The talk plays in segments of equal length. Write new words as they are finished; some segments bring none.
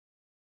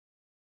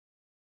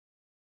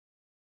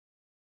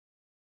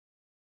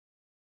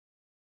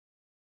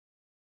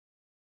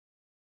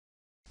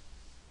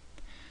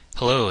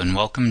Hello and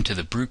welcome to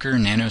the BRUKER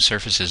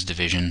Nanosurfaces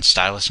Division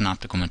Stylus and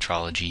Optical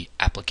Metrology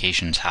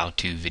Applications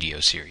How-To video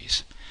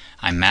series.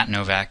 I'm Matt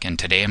Novak, and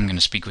today I'm going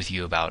to speak with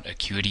you about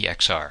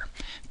AcuityXR,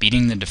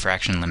 beating the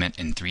diffraction limit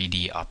in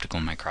 3D optical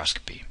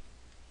microscopy.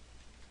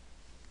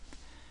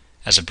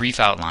 As a brief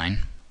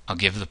outline, I'll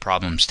give the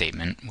problem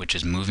statement, which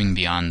is moving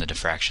beyond the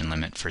diffraction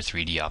limit for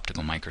 3D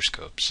optical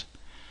microscopes.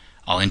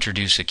 I'll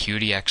introduce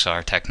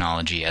AcuityXR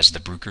technology as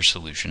the BRUKER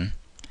solution,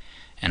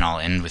 and I'll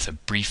end with a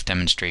brief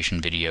demonstration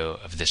video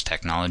of this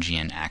technology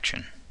in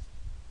action.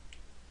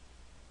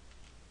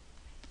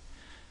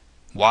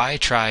 Why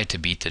try to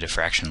beat the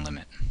diffraction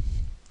limit?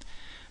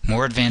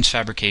 More advanced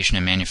fabrication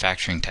and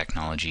manufacturing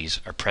technologies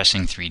are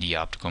pressing 3D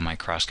optical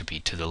microscopy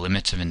to the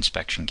limits of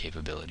inspection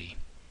capability.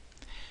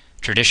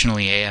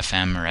 Traditionally,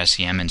 AFM or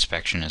SEM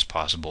inspection is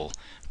possible,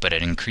 but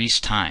at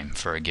increased time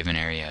for a given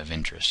area of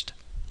interest.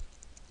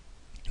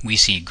 We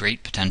see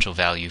great potential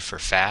value for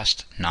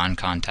fast,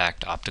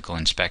 non-contact optical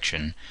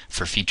inspection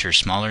for features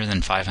smaller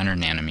than 500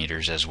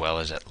 nanometers as well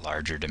as at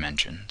larger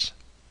dimensions.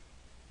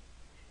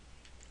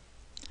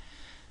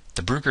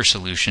 The BRUKER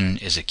solution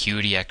is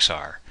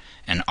AcuityXR,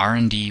 an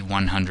R&D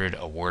 100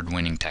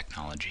 award-winning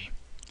technology.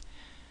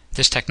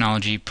 This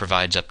technology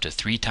provides up to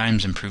 3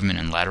 times improvement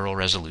in lateral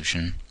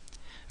resolution,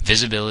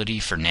 visibility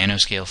for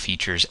nanoscale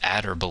features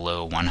at or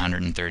below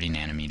 130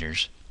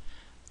 nanometers,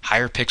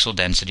 higher pixel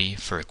density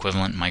for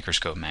equivalent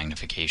microscope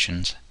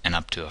magnifications, and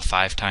up to a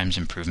 5 times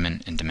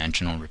improvement in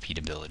dimensional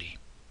repeatability.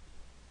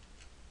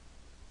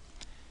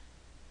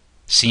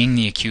 Seeing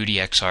the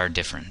AcuityXR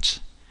difference: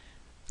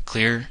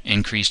 clear,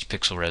 increased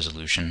pixel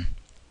resolution,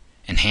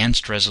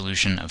 enhanced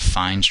resolution of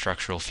fine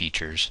structural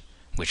features,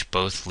 which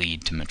both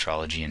lead to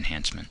metrology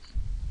enhancement.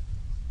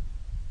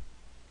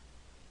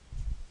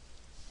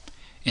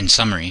 In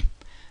summary,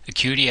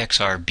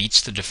 AcuityXR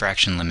beats the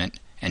diffraction limit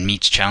and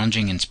meets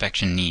challenging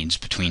inspection needs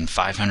between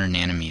 500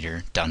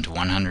 nanometer down to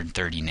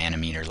 130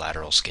 nanometer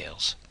lateral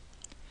scales.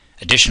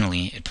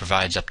 Additionally, it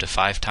provides up to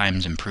 5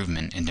 times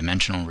improvement in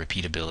dimensional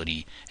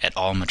repeatability at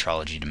all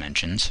metrology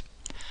dimensions,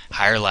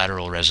 higher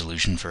lateral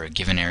resolution for a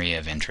given area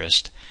of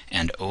interest,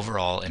 and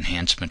overall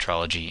enhanced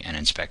metrology and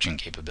inspection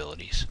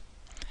capabilities.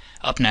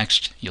 Up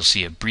next, you'll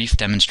see a brief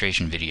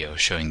demonstration video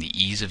showing the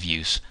ease of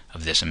use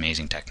of this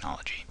amazing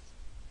technology.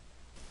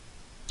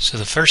 So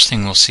the first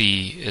thing we'll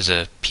see is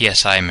a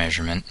PSI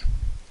measurement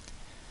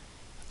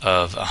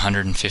of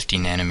 150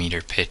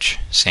 nanometer pitch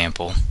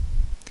sample.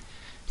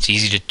 It's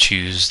easy to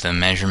choose the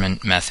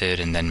measurement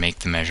method and then make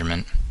the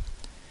measurement.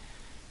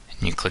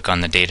 And you click on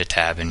the data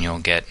tab and you'll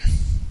get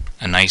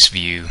a nice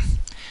view,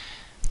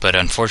 but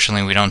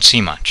unfortunately we don't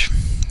see much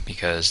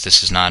because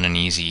this is not an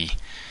easy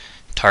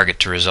target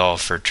to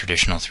resolve for a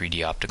traditional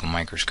 3D optical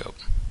microscope.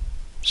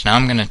 So now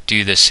I'm going to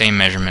do this same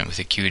measurement with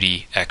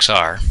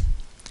AcuityXR.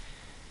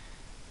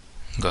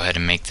 Go ahead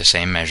and make the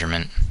same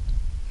measurement,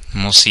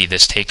 and we'll see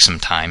this takes some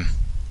time.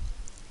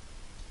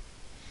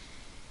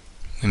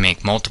 We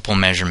make multiple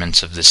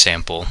measurements of the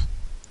sample,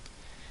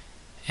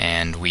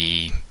 and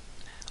we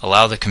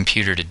allow the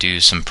computer to do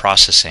some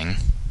processing,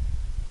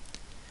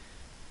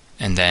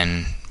 and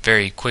then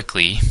very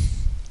quickly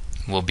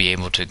we'll be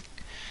able to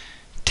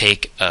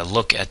take a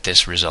look at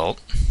this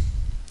result.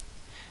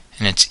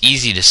 And it's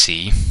easy to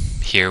see.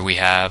 Here we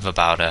have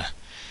about a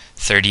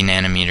 30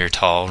 nanometer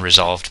tall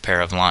resolved pair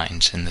of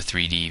lines in the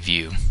 3D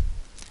view.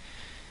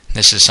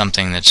 This is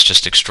something that's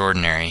just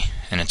extraordinary,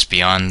 and it's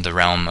beyond the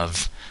realm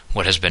of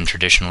what has been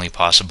traditionally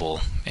possible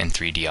in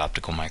 3D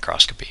optical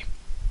microscopy.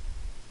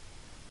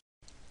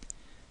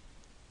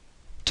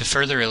 To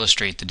further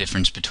illustrate the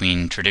difference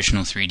between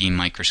traditional 3D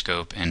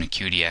microscope and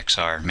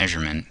AcuityXR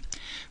measurement,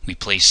 we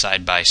place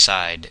side by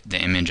side the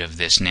image of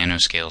this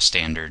nanoscale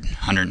standard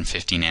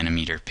 150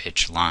 nanometer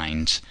pitch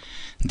lines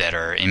that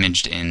are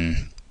imaged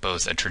in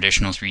both a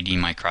traditional 3D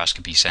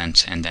microscopy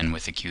sense and then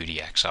with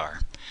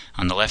AcuityXR.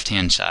 On the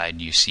left-hand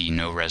side you see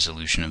no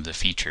resolution of the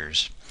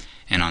features,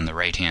 and on the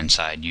right-hand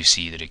side you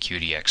see that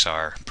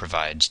AcuityXR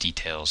provides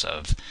details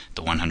of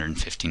the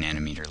 150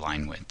 nanometer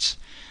line widths.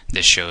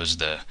 This shows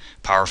the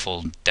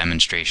powerful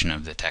demonstration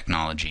of the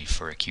technology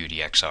for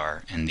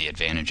AcuityXR and the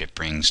advantage it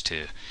brings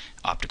to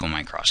optical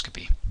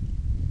microscopy.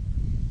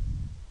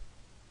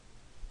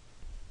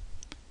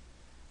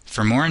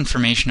 For more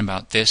information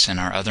about this and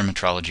our other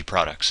metrology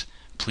products,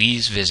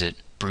 please visit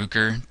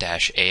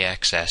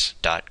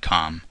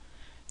bruker-axs.com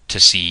to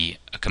see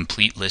a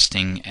complete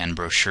listing and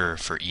brochure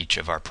for each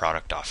of our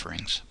product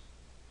offerings.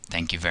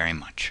 Thank you very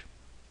much.